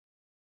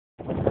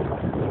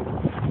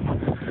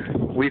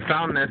we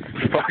found this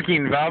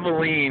fucking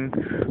Valvoline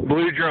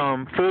blue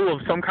drum full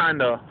of some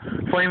kind of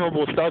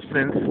flammable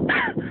substance.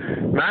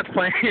 Matt's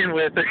playing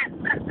with it.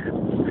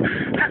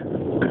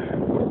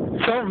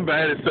 Something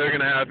bad is still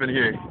gonna happen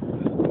here.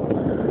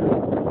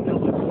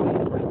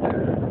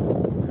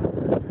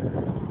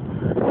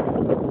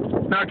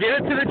 Now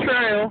get it to the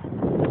trail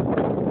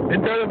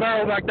and throw the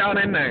barrel back down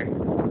in there.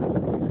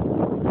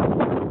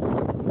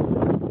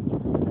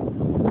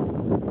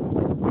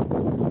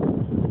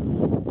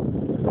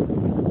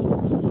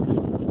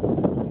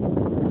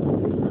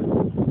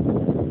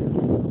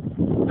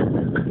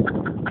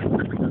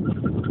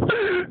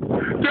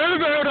 Throw the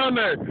barrel down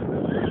there.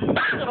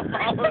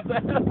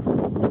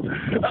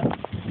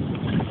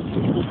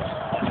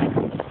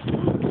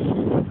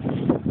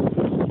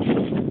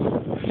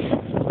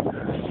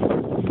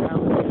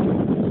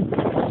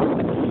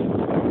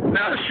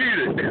 Now shoot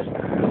it.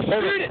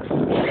 Shoot it.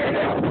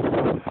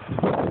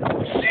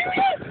 Shoot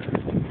it.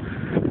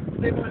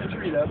 They want a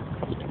tree though.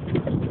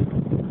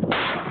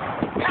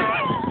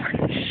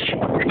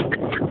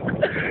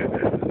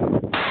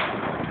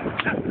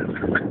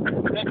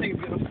 That thing's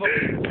gonna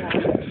fucking fall.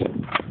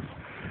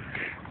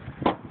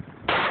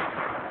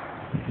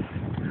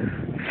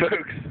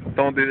 Folks,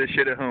 don't do this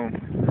shit at home.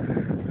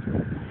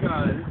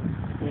 God, this is a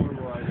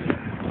horrible idea.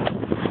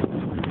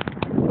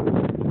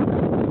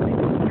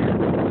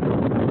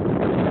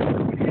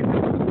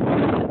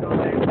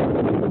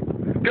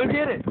 Go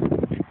get it!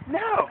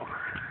 No!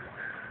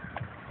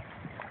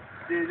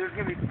 Dude, there's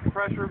gonna be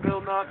pressure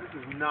building up. This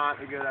is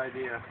not a good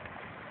idea.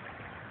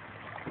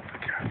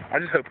 I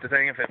just hope the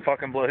thing, if it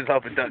fucking blows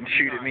up, it doesn't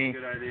shoot at me.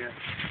 Good idea.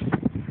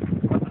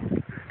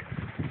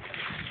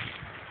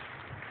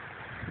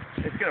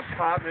 It's gonna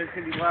pop, and it's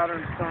gonna be louder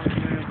than something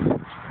new.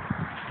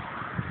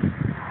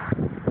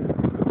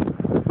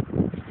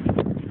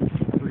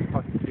 3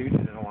 fucking dudes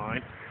in a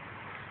line.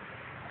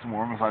 It's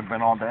warm as I've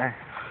been all day.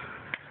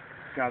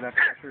 God, that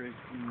pressure is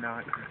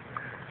not.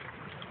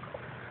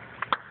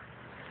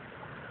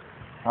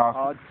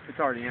 Oh, it's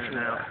already in it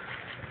now.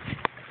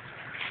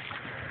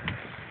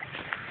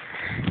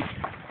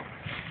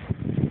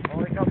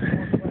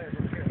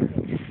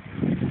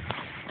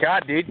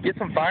 God, dude, get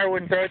some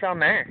firewood and throw it down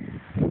there.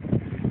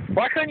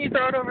 Why couldn't you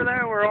throw it over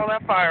there where all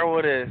that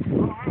firewood is?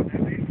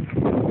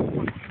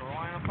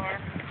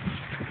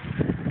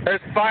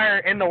 There's fire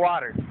in the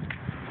water.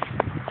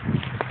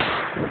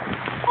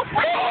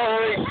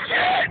 Holy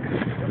shit!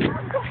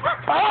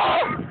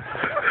 Oh!